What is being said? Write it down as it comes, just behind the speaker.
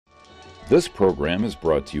This program is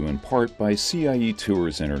brought to you in part by CIE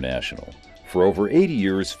Tours International. For over 80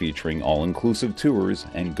 years featuring all-inclusive tours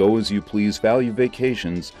and go-as-you-please value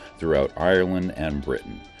vacations throughout Ireland and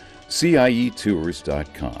Britain.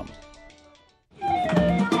 CIEtours.com.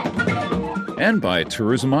 And by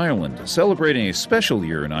Tourism Ireland, celebrating a special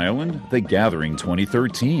year in Ireland, The Gathering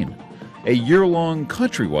 2013. A year-long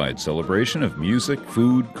countrywide celebration of music,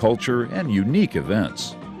 food, culture, and unique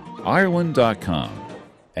events. Ireland.com.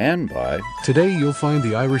 And by... Today you'll find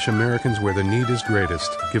the Irish Americans where the need is greatest,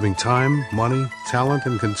 giving time, money, talent,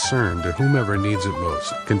 and concern to whomever needs it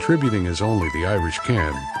most, contributing as only the Irish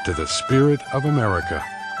can to the spirit of America.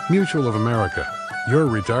 Mutual of America, your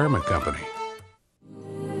retirement company.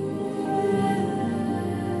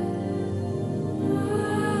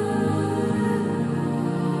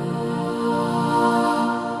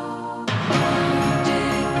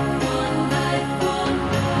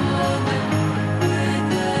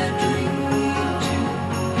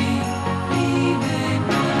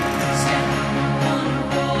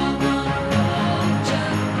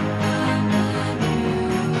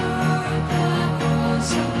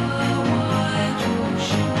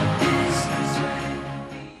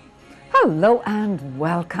 Hello and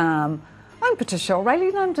welcome. I'm Patricia O'Reilly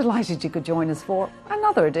and I'm delighted you could join us for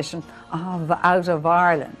another edition of Out of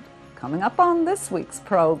Ireland. Coming up on this week's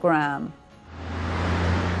programme.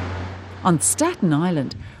 On Staten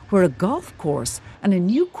Island, where a golf course and a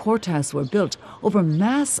new courthouse were built over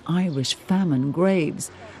mass Irish famine graves,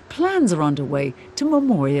 plans are underway to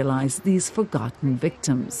memorialise these forgotten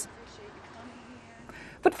victims.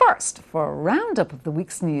 But first, for a roundup of the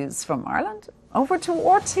week's news from Ireland, over to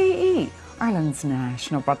RTE, Ireland's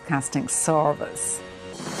national broadcasting service.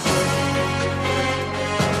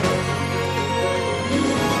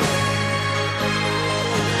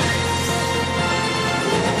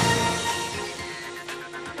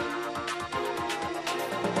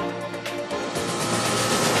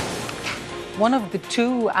 One of the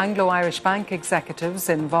two Anglo-Irish bank executives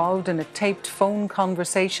involved in a taped phone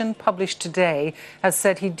conversation published today has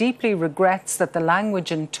said he deeply regrets that the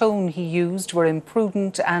language and tone he used were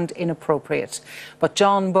imprudent and inappropriate. But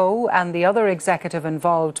John Bowe and the other executive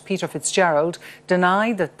involved, Peter Fitzgerald,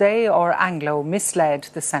 deny that they or Anglo misled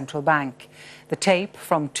the central bank. The tape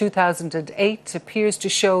from 2008 appears to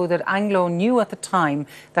show that Anglo knew at the time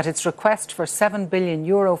that its request for €7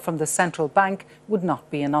 billion from the central bank would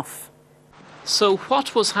not be enough. So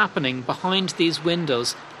what was happening behind these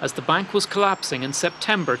windows as the bank was collapsing in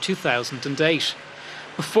September 2008?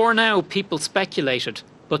 Before now, people speculated,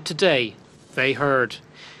 but today they heard.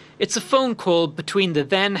 It's a phone call between the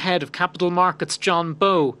then head of capital markets, John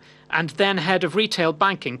Bowe, and then head of retail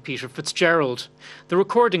banking, Peter Fitzgerald. The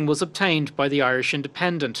recording was obtained by the Irish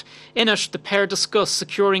Independent. In it, the pair discussed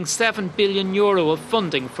securing €7 billion of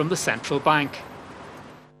funding from the central bank.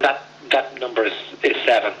 That number is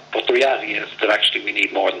 7, but the reality is that actually we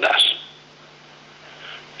need more than that.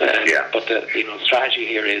 But the strategy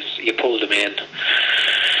here is you pull them in,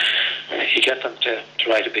 you get them to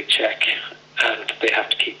write a big check, and they have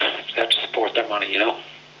to support their money,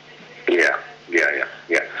 Yeah.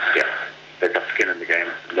 They've got skin in the game.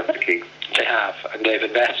 That's the key. They have, and they've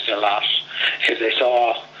invested a lot. If they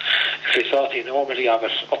saw the enormity of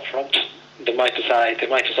it up front, they might decide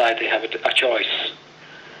they have a choice.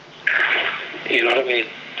 You know what I mean?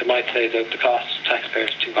 They might say that the cost of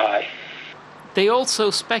taxpayers is too high. They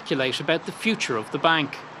also speculate about the future of the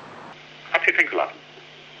bank. What do you think will happen?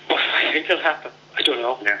 What I think will happen? I don't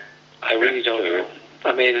know. Yeah. I really don't know.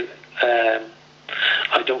 I mean,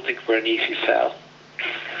 I don't think we're an easy sell.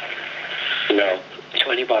 No. To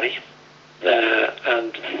anybody.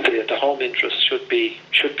 And the home interest should be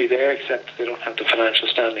there, except they don't have the financial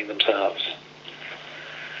standing themselves.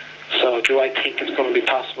 So do I think it's going to be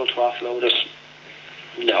possible to offload it?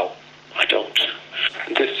 No, I don't.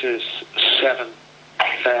 This is 7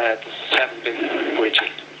 billion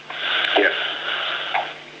bridging. Yeah.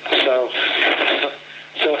 So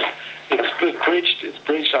it's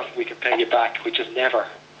bridged off we can pay you back, which is never.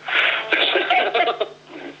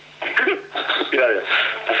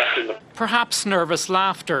 Perhaps nervous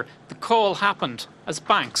laughter. The call happened as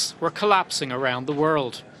banks were collapsing around the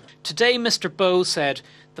world. Today, Mr. Bowe said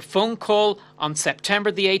the phone call on September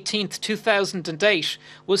the 18th, 2008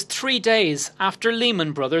 was 3 days after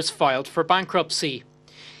Lehman Brothers filed for bankruptcy.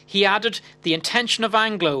 He added the intention of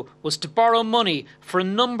Anglo was to borrow money for a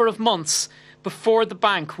number of months before the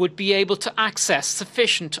bank would be able to access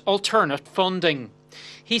sufficient alternate funding.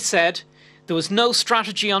 He said, "There was no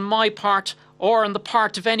strategy on my part or on the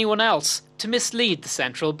part of anyone else to mislead the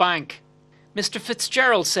central bank." Mr.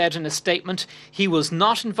 Fitzgerald said in a statement he was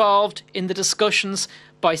not involved in the discussions,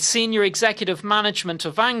 by senior executive management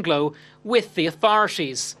of Anglo with the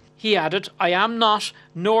authorities. He added, "I am not,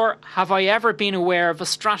 nor have I ever been aware of a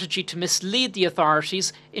strategy to mislead the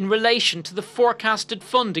authorities in relation to the forecasted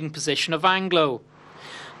funding position of Anglo."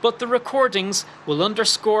 But the recordings will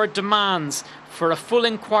underscore demands for a full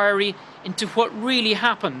inquiry into what really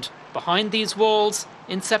happened behind these walls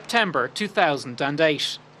in September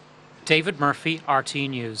 2008. David Murphy, RTÉ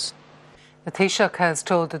News. The Taoiseach has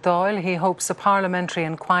told the Dáil he hopes a parliamentary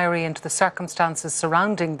inquiry into the circumstances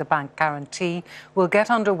surrounding the bank guarantee will get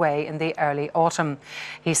underway in the early autumn.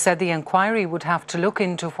 He said the inquiry would have to look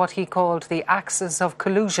into what he called the axis of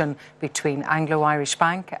collusion between Anglo-Irish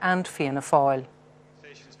Bank and Fianna Fáil.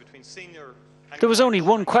 There was only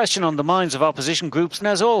one question on the minds of opposition groups, and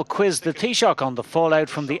as all quizzed the Taoiseach on the fallout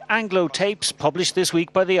from the Anglo tapes published this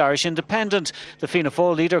week by the Irish Independent. The Fianna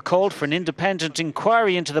Fáil leader called for an independent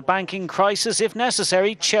inquiry into the banking crisis, if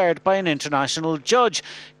necessary, chaired by an international judge,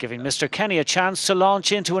 giving Mr Kenny a chance to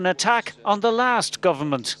launch into an attack on the last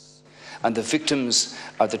government. And the victims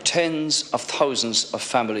are the tens of thousands of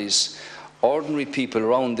families, ordinary people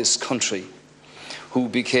around this country, who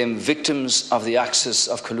became victims of the axis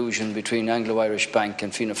of collusion between Anglo-Irish Bank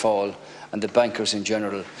and Fianna Fáil and the bankers in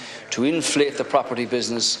general to inflate the property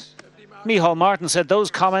business. Micheál Martin said those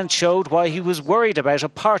comments showed why he was worried about a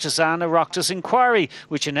partisan Oireachtas inquiry,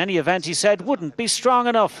 which in any event, he said, wouldn't be strong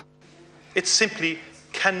enough. It simply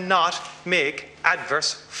cannot make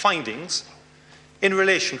adverse findings in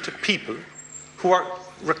relation to people who are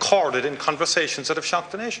recorded in conversations that have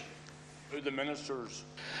shocked the nation. The ministers.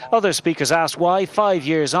 Other speakers asked why, 5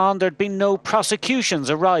 years on, there'd been no prosecutions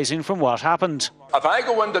arising from what happened. If I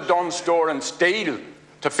go into Dunnes Store and steal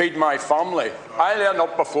to feed my family, I'll end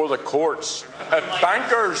up before the courts. If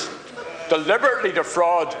bankers deliberately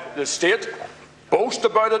defraud the state, boast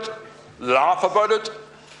about it, laugh about it,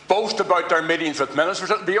 boast about their meetings with ministers,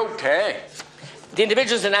 it'll be okay. The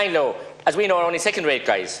individuals in Anglo, as we know, are only second-rate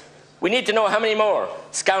guys. We need to know how many more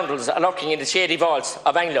scoundrels are lurking in the shady vaults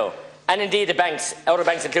of Anglo, and indeed the banks, outer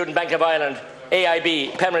banks including Bank of Ireland,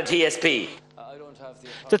 AIB, Permanent TSP.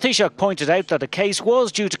 The Taoiseach pointed out that a case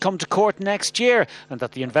was due to come to court next year and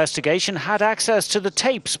that the investigation had access to the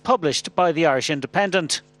tapes published by the Irish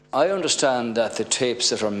Independent. I understand that the tapes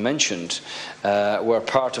that are mentioned were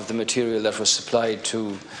part of the material that was supplied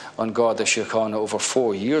to An Garda Síochána over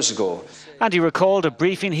 4 years ago. And he recalled a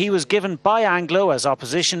briefing he was given by Anglo as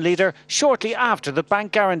opposition leader shortly after the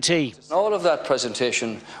bank guarantee. All of that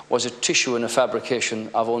presentation was a tissue and a fabrication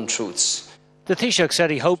of untruths. The Taoiseach said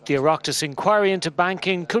he hoped the Oireachtas inquiry into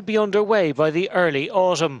banking could be underway by the early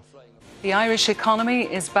autumn. The Irish economy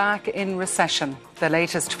is back in recession. The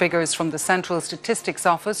latest figures from the Central Statistics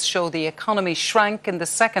Office show the economy shrank in the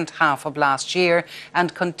second half of last year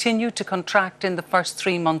and continued to contract in the first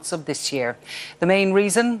 3 months of this year. The main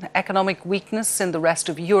reason, economic weakness in the rest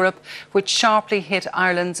of Europe, which sharply hit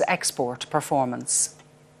Ireland's export performance.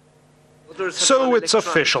 So it's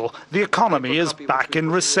official. The economy is back in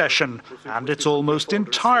recession, and it's almost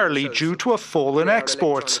entirely due to a fall in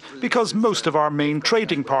exports, because most of our main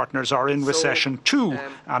trading partners are in recession too,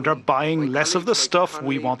 and are buying less of the stuff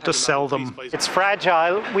we want to sell them. It's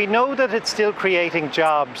fragile. We know that it's still creating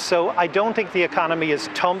jobs, so I don't think the economy is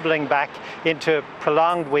tumbling back into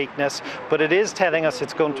prolonged weakness, but it is telling us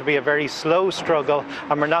it's going to be a very slow struggle,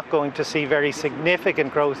 and we're not going to see very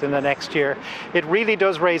significant growth in the next year. It really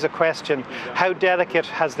does raise a question. How delicate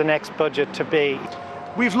has the next budget to be?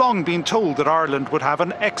 We've long been told that Ireland would have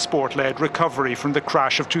an export-led recovery from the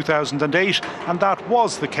crash of 2008, and that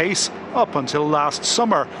was the case up until last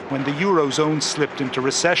summer, when the Eurozone slipped into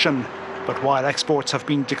recession. But while exports have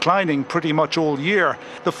been declining pretty much all year,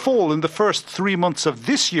 the fall in the first 3 months of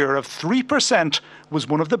this year of 3% was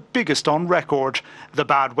one of the biggest on record. The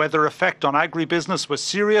bad weather effect on agribusiness was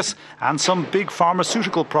serious, and some big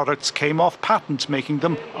pharmaceutical products came off patent, making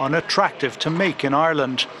them unattractive to make in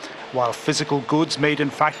Ireland. While physical goods made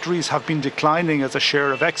in factories have been declining as a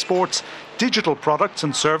share of exports, digital products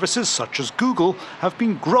and services such as Google have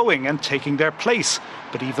been growing and taking their place,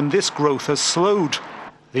 but even this growth has slowed.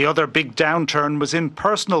 The other big downturn was in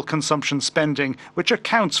personal consumption spending, which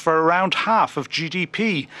accounts for around half of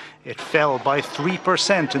GDP. It fell by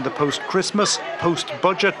 3% in the post-Christmas,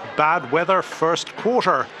 post-budget, bad weather first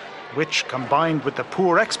quarter, which, combined with the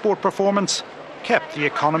poor export performance, kept the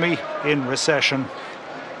economy in recession.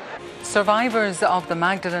 Survivors of the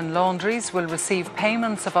Magdalen laundries will receive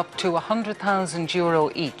payments of up to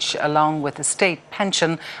 €100,000 each, along with a state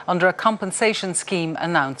pension under a compensation scheme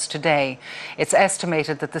announced today. It's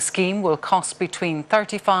estimated that the scheme will cost between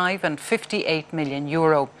 €35 and €58 million.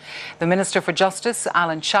 The Minister for Justice,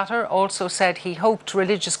 Alan Shatter, also said he hoped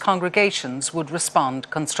religious congregations would respond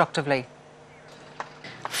constructively.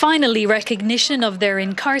 Finally, recognition of their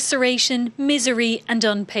incarceration, misery and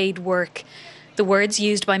unpaid work. The words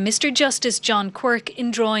used by Mr Justice John Quirke in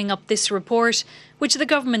drawing up this report, which the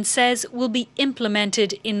government says will be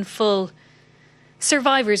implemented in full.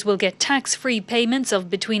 Survivors will get tax-free payments of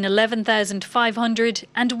between €11,500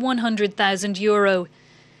 and €100,000,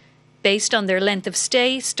 based on their length of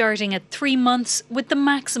stay, starting at 3 months, with the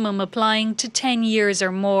maximum applying to 10 years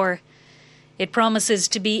or more. It promises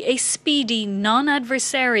to be a speedy,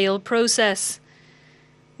 non-adversarial process.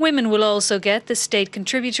 Women will also get the state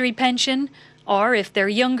contributory pension, or if they're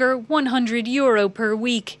younger, €100 per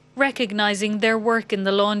week, recognising their work in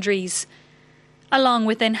the laundries, along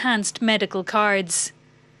with enhanced medical cards.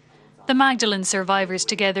 The Magdalen Survivors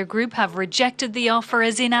Together group have rejected the offer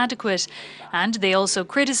as inadequate, and they also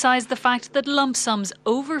criticise the fact that lump sums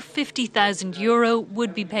over €50,000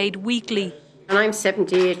 would be paid weekly. And I'm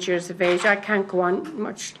 78 years of age. I can't go on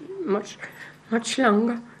much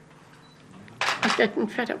longer. I'm getting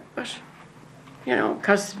fed up, but,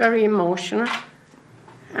 because it's very emotional.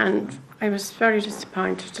 And I was very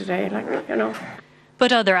disappointed today,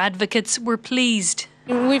 But other advocates were pleased.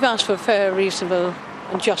 We've asked for a fair, reasonable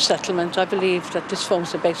and just settlement. I believe that this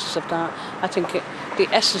forms the basis of that. I think the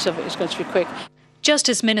essence of it is going to be quick.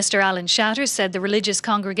 Justice Minister Alan Shatter said the religious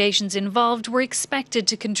congregations involved were expected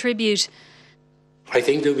to contribute. I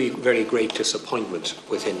think there will be very great disappointment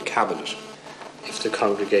within Cabinet if the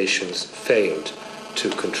congregations failed to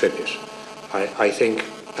contribute. I think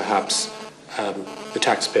perhaps the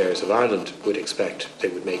taxpayers of Ireland would expect they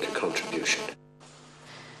would make a contribution.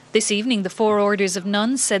 This evening, the 4 orders of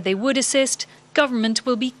nuns said they would assist. Government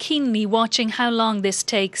will be keenly watching how long this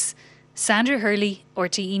takes. Sandra Hurley,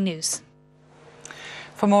 RTE News.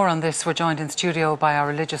 For more on this, we're joined in studio by our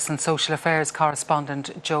religious and social affairs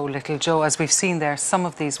correspondent, Joe Little. Joe, as we've seen there, some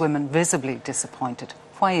of these women visibly disappointed.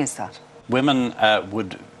 Why is that? Women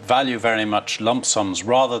would value very much lump sums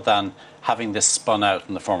rather than having this spun out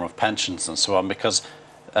in the form of pensions and so on, because,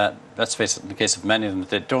 let's face it, in the case of many of them,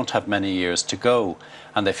 they don't have many years to go,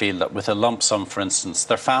 and they feel that with a lump sum, for instance,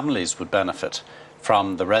 their families would benefit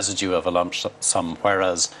from the residue of a lump sum,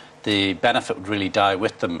 whereas the benefit would really die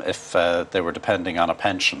with them if they were depending on a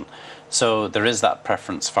pension. So there is that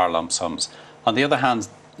preference for lump sums. On the other hand,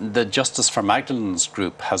 the Justice for Magdalen's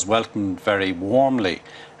group has welcomed very warmly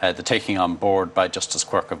the taking on board by Justice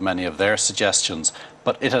Quirke of many of their suggestions,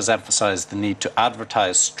 but it has emphasised the need to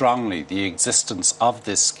advertise strongly the existence of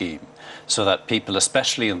this scheme so that people,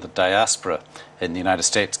 especially in the diaspora, in the United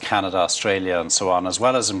States, Canada, Australia and so on, as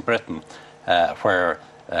well as in Britain, where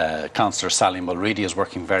Councillor Sally Mulready is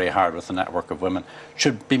working very hard with the network of women,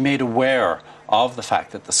 should be made aware of the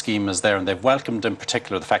fact that the scheme is there, and they've welcomed in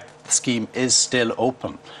particular the fact that the scheme is still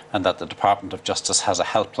open and that the Department of Justice has a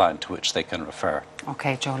helpline to which they can refer.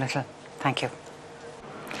 OK, Joe Little, thank you.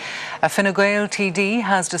 A Fine Gael TD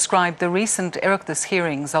has described the recent Oireachtas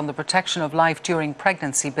hearings on the Protection of Life During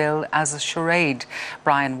Pregnancy bill as a charade.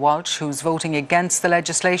 Brian Walsh, who's voting against the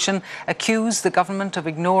legislation, accused the government of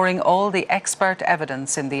ignoring all the expert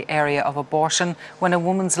evidence in the area of abortion when a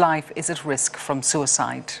woman's life is at risk from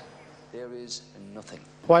suicide. There is nothing.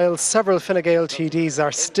 While several Fine Gael TDs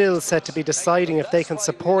are still set to be deciding if they can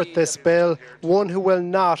support this bill, one who will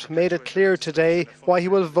not made it clear today why he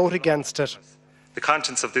will vote against it. The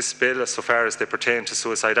contents of this bill, so far as they pertain to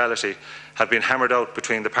suicidality, have been hammered out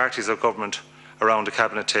between the parties of government around a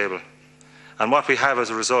cabinet table. And what we have as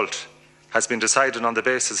a result has been decided on the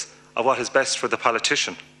basis of what is best for the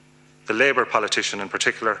politician, the Labour politician in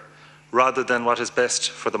particular, rather than what is best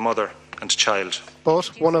for the mother and child. But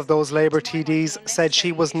one of those Labour TDs said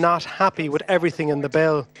she was not happy with everything in the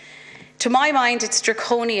bill. To my mind, it's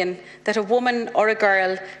draconian that a woman or a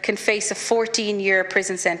girl can face a 14-year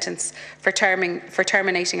prison sentence for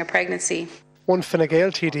terminating a pregnancy. One Fine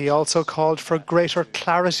Gael TD also called for greater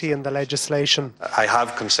clarity in the legislation. I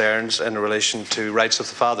have concerns in relation to rights of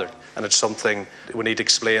the father, and it's something we need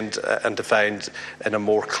explained and defined in a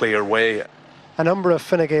more clear way. A number of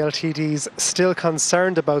Fine Gael TDs still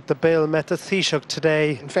concerned about the bill met the Taoiseach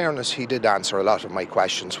today. In fairness, he did answer a lot of my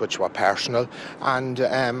questions, which were personal, and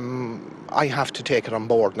I have to take it on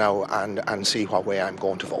board now and see what way I'm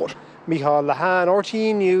going to vote. Micheál Lehane,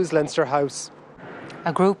 RTE News, Leinster House.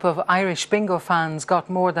 A group of Irish bingo fans got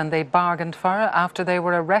more than they bargained for after they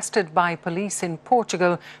were arrested by police in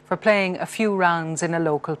Portugal for playing a few rounds in a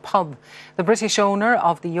local pub. The British owner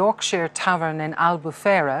of the Yorkshire Tavern in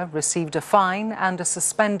Albufeira received a fine and a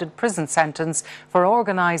suspended prison sentence for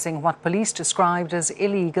organising what police described as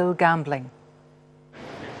illegal gambling.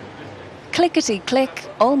 Clickety-click,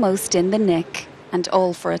 almost in the nick, and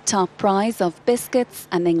all for a top prize of biscuits,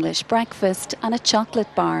 an English breakfast and a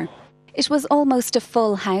chocolate bar. It was almost a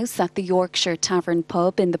full house at the Yorkshire Tavern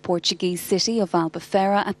pub in the Portuguese city of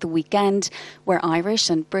Albufeira at the weekend, where Irish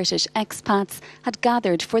and British expats had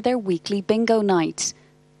gathered for their weekly bingo night.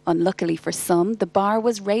 Unluckily for some, the bar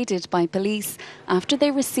was raided by police after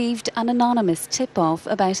they received an anonymous tip-off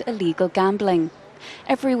about illegal gambling.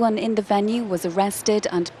 Everyone in the venue was arrested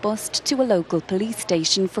and bussed to a local police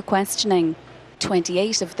station for questioning.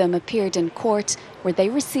 28 of them appeared in court, where they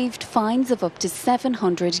received fines of up to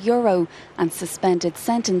 €700 and suspended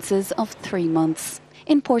sentences of 3 months.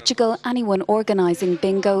 In Portugal, anyone organising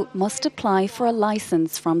bingo must apply for a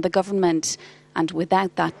licence from the government. And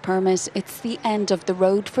without that permit, it's the end of the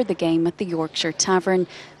road for the game at the Yorkshire Tavern,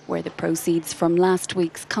 where the proceeds from last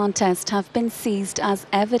week's contest have been seized as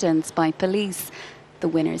evidence by police. The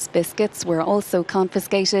winner's biscuits were also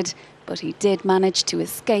confiscated, but he did manage to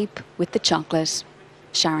escape with the chocolate.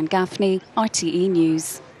 Sharon Gaffney, RTE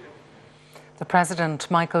News. The President,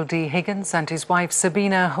 Michael D. Higgins, and his wife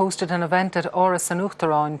Sabina hosted an event at Áras an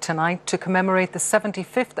Uachtaráin tonight to commemorate the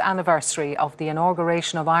 75th anniversary of the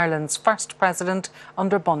inauguration of Ireland's first president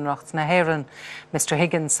under Bunreacht na hÉireann. Mr.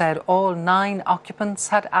 Higgins said all 9 occupants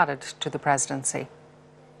had added to the presidency.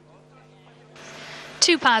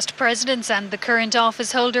 2 past presidents and the current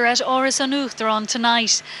office holder at Áras an Uachtaráin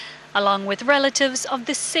tonight, along with relatives of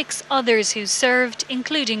the 6 others who served,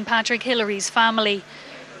 including Patrick Hillary's family.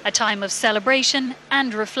 A time of celebration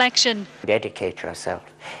and reflection. Dedicate yourself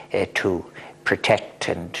to protect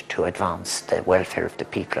and to advance the welfare of the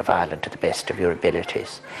people of Ireland to the best of your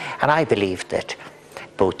abilities. And I believe that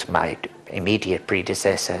both my immediate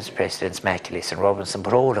predecessors, Presidents Maculis and Robinson,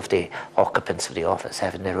 but all of the occupants of the office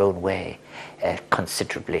have in their own way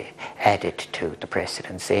considerably added to the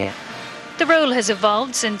presidency. The role has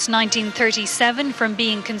evolved since 1937 from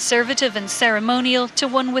being conservative and ceremonial to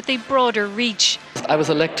one with a broader reach. I was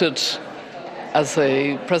elected as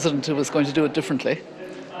a president who was going to do it differently,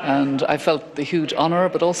 and I felt the huge honour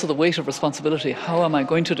but also the weight of responsibility. How am I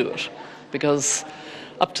going to do it? Because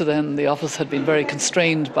up to then the office had been very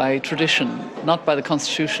constrained by tradition, not by the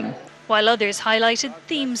Constitution. While others highlighted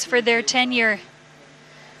themes for their tenure.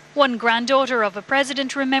 One granddaughter of a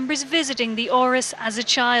president remembers visiting the Áras as a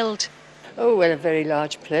child. Oh, well, a very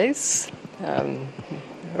large place,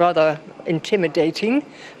 rather intimidating,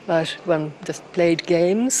 but one just played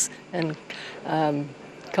games, and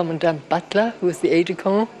Commandant Butler, who was the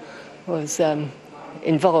aide-de-camp, was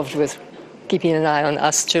involved with keeping an eye on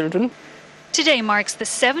us children. Today marks the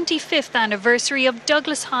 75th anniversary of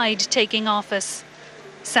Douglas Hyde taking office.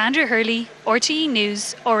 Sandra Hurley, RTE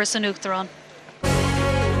News, Áras an Uachtaráin.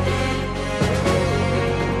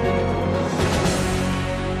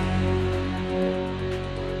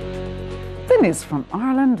 The news from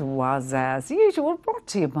Ireland was, as usual, brought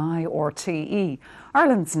to you by RTE,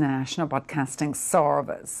 Ireland's national broadcasting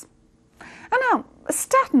service. And now,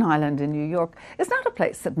 Staten Island in New York is not a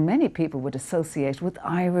place that many people would associate with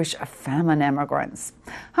Irish famine emigrants.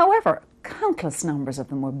 However, countless numbers of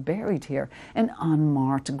them were buried here in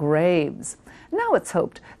unmarked graves. Now it's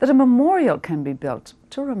hoped that a memorial can be built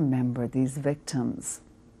to remember these victims.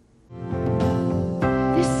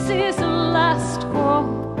 This is the last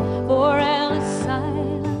call for Ellis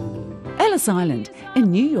Island. Ellis Island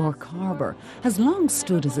in New York Harbour has long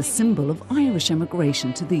stood as a symbol of Irish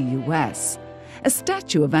immigration to the US. A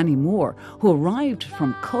statue of Annie Moore, who arrived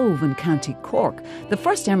from Cove in County Cork, the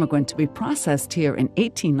first emigrant to be processed here in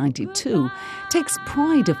 1892, takes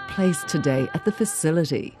pride of place today at the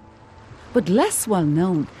facility. But less well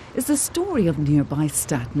known is the story of nearby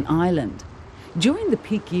Staten Island. During the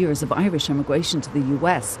peak years of Irish immigration to the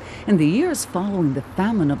US, in the years following the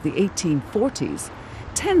famine of the 1840s,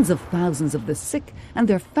 tens of thousands of the sick and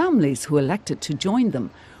their families who elected to join them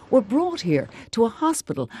were brought here to a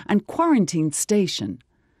hospital and quarantine station.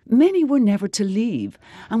 Many were never to leave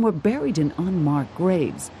and were buried in unmarked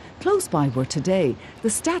graves, close by where today the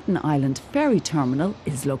Staten Island ferry terminal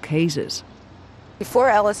is located. Before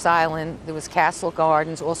Ellis Island, there was Castle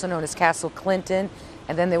Gardens, also known as Castle Clinton,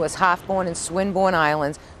 and then there was Hofborn and Swinburne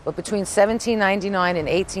Islands. But between 1799 and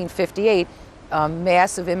 1858,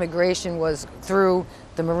 massive immigration was through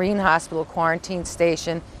the Marine Hospital quarantine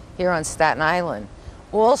station here on Staten Island.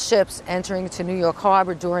 All ships entering to New York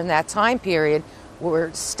Harbor during that time period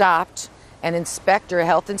were stopped. An inspector, a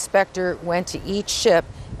health inspector, went to each ship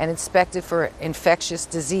and inspected for infectious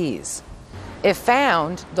disease. If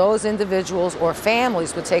found, those individuals or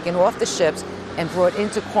families were taken off the ships and brought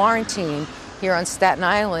into quarantine here on Staten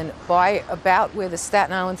Island by about where the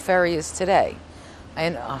Staten Island ferry is today.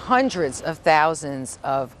 And hundreds of thousands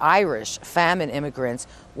of Irish famine immigrants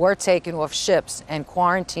were taken off ships and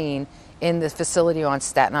quarantined in the facility on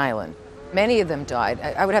Staten Island. Many of them died.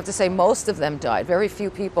 I would have to say most of them died. Very few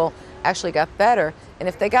people actually got better. And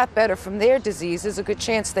if they got better from their disease, there's a good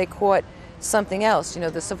chance they caught something else. You know,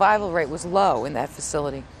 the survival rate was low in that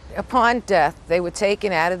facility. Upon death, they were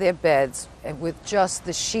taken out of their beds with just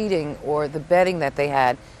the sheeting or the bedding that they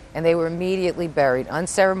had, and they were immediately buried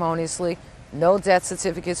unceremoniously. No death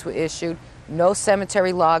certificates were issued, no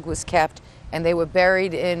cemetery log was kept, and they were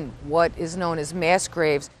buried in what is known as mass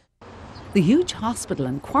graves. The huge hospital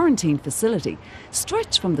and quarantine facility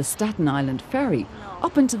stretched from the Staten Island ferry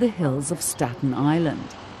up into the hills of Staten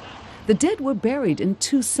Island. The dead were buried in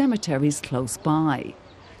 2 cemeteries close by,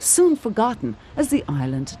 soon forgotten as the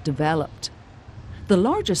island developed. The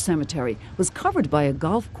larger cemetery was covered by a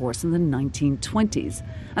golf course in the 1920s,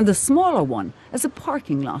 and the smaller one as a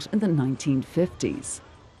parking lot in the 1950s.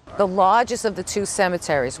 The largest of the 2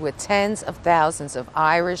 cemeteries, where tens of thousands of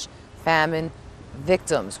Irish famine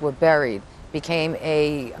victims were buried, became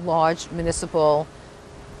a large municipal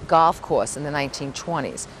golf course in the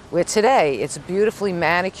 1920s, where today it's a beautifully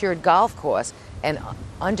manicured golf course, and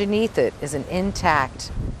underneath it is an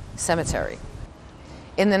intact cemetery.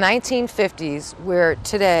 In the 1950s, where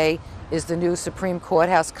today is the new Supreme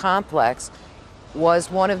Courthouse complex,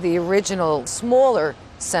 was one of the original smaller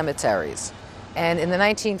cemeteries. And in the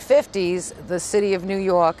 1950s, the city of New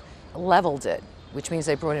York leveled it, which means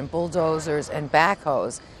they brought in bulldozers and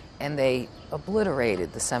backhoes, and they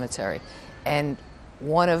obliterated the cemetery. And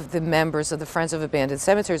one of the members of the Friends of Abandoned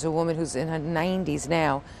Cemeteries, a woman who's in her 90s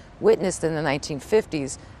now, witnessed in the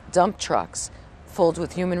 1950s dump trucks filled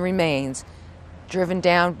with human remains driven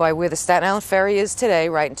down by where the Staten Island ferry is today,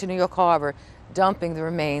 right into New York Harbor, dumping the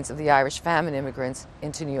remains of the Irish famine immigrants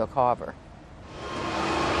into New York Harbor.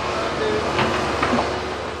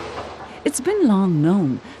 It's been long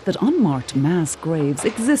known that unmarked mass graves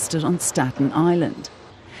existed on Staten Island.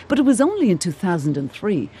 But it was only in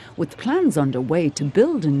 2003, with plans underway to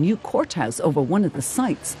build a new courthouse over one of the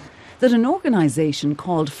sites, that an organisation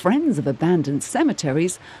called Friends of Abandoned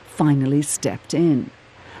Cemeteries finally stepped in.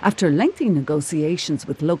 After lengthy negotiations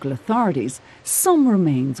with local authorities, some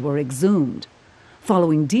remains were exhumed.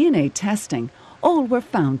 Following DNA testing, all were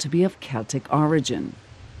found to be of Celtic origin.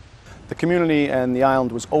 The community and the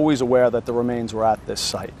island was always aware that the remains were at this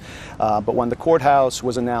site. But when the courthouse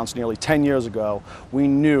was announced nearly 10 years ago, we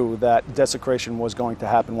knew that desecration was going to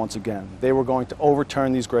happen once again. They were going to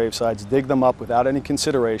overturn these grave sites, dig them up without any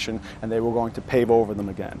consideration, and they were going to pave over them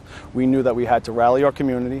again. We knew that we had to rally our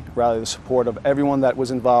community, rally the support of everyone that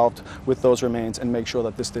was involved with those remains, and make sure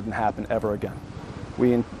that this didn't happen ever again.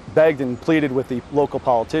 We begged and pleaded with the local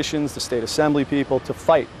politicians, the state assembly people, to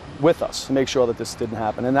fight with us to make sure that this didn't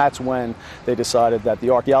happen. And that's when they decided that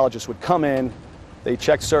the archaeologists would come in. They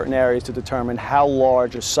checked certain areas to determine how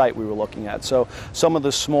large a site we were looking at. So some of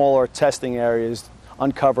the smaller testing areas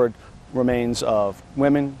uncovered remains of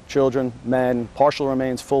women, children, men, partial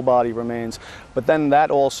remains, full body remains. But then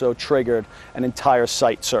that also triggered an entire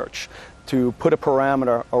site search to put a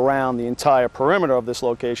parameter around the entire perimeter of this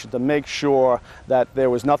location to make sure that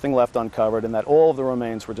there was nothing left uncovered and that all of the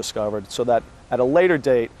remains were discovered, so that at a later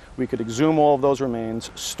date we could exhume all of those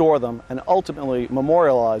remains, store them, and ultimately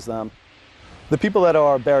memorialize them. The people that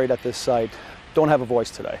are buried at this site don't have a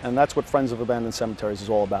voice today, and that's what Friends of Abandoned Cemeteries is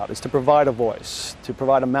all about, is to provide a voice, to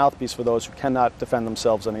provide a mouthpiece for those who cannot defend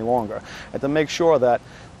themselves any longer, and to make sure that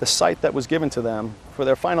the site that was given to them for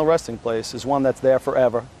their final resting place is one that's there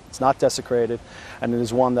forever. It's not desecrated, and it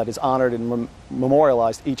is one that is honored and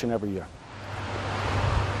memorialized each and every year.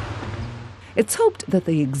 It's hoped that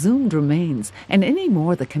the exhumed remains and any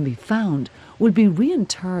more that can be found will be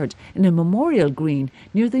reinterred in a memorial green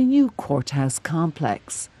near the new courthouse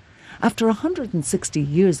complex. After 160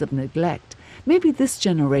 years of neglect, maybe this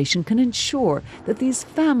generation can ensure that these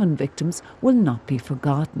famine victims will not be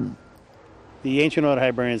forgotten. The ancient order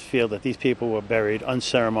librarians feel that these people were buried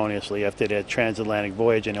unceremoniously after their transatlantic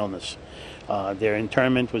voyage and illness. Their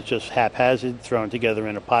interment was just haphazard, thrown together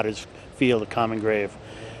in a potter's field, a common grave.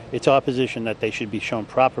 It's our position that they should be shown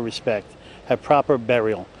proper respect, have proper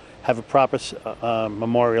burial, have a proper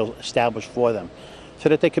memorial established for them, so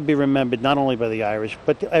that they can be remembered not only by the Irish,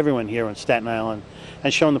 but everyone here on Staten Island,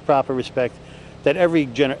 and shown the proper respect that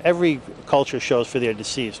every culture shows for their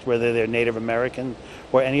deceased, whether they're Native American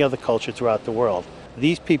or any other culture throughout the world.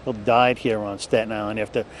 These people died here on Staten Island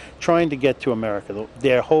after trying to get to America,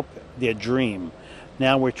 their hope, their dream.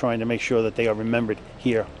 Now we're trying to make sure that they are remembered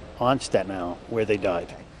here on Staten Island where they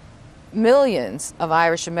died. Millions of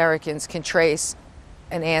Irish Americans can trace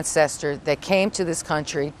an ancestor that came to this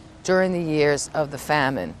country during the years of the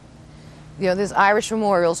famine. You know, there's Irish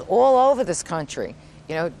memorials all over this country,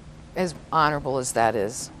 you know, as honorable as that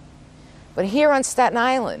is. But here on Staten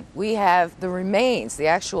Island, we have the remains, the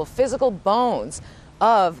actual physical bones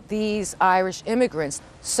of these Irish immigrants.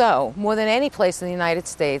 So, more than any place in the United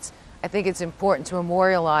States, I think it's important to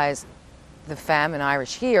memorialize the famine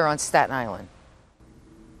Irish here on Staten Island.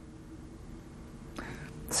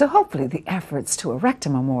 So hopefully the efforts to erect a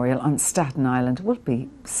memorial on Staten Island will be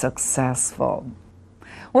successful.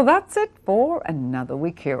 Well, that's it for another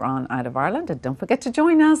week here on Out of Ireland. And don't forget to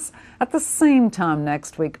join us at the same time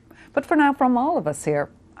next week. But for now, from all of us here,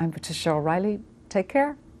 I'm Patricia O'Reilly. Take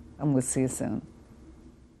care, and we'll see you soon.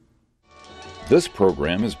 This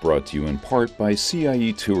program is brought to you in part by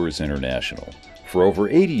CIE Tours International. For over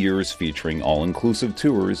 80 years featuring all-inclusive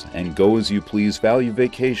tours and go-as-you-please value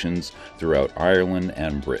vacations throughout Ireland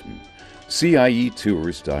and Britain.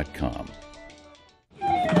 CIEtours.com.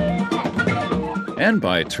 And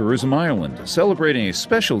by Tourism Ireland, celebrating a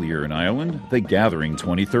special year in Ireland, The Gathering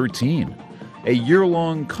 2013. A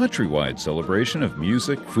year-long countrywide celebration of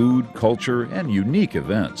music, food, culture, and unique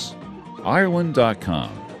events.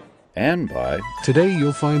 Ireland.com. And by... Today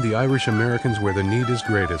you'll find the Irish Americans where the need is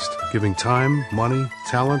greatest, giving time, money,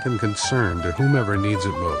 talent, and concern to whomever needs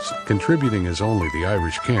it most, contributing as only the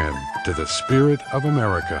Irish can to the spirit of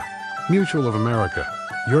America. Mutual of America,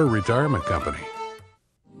 your retirement company.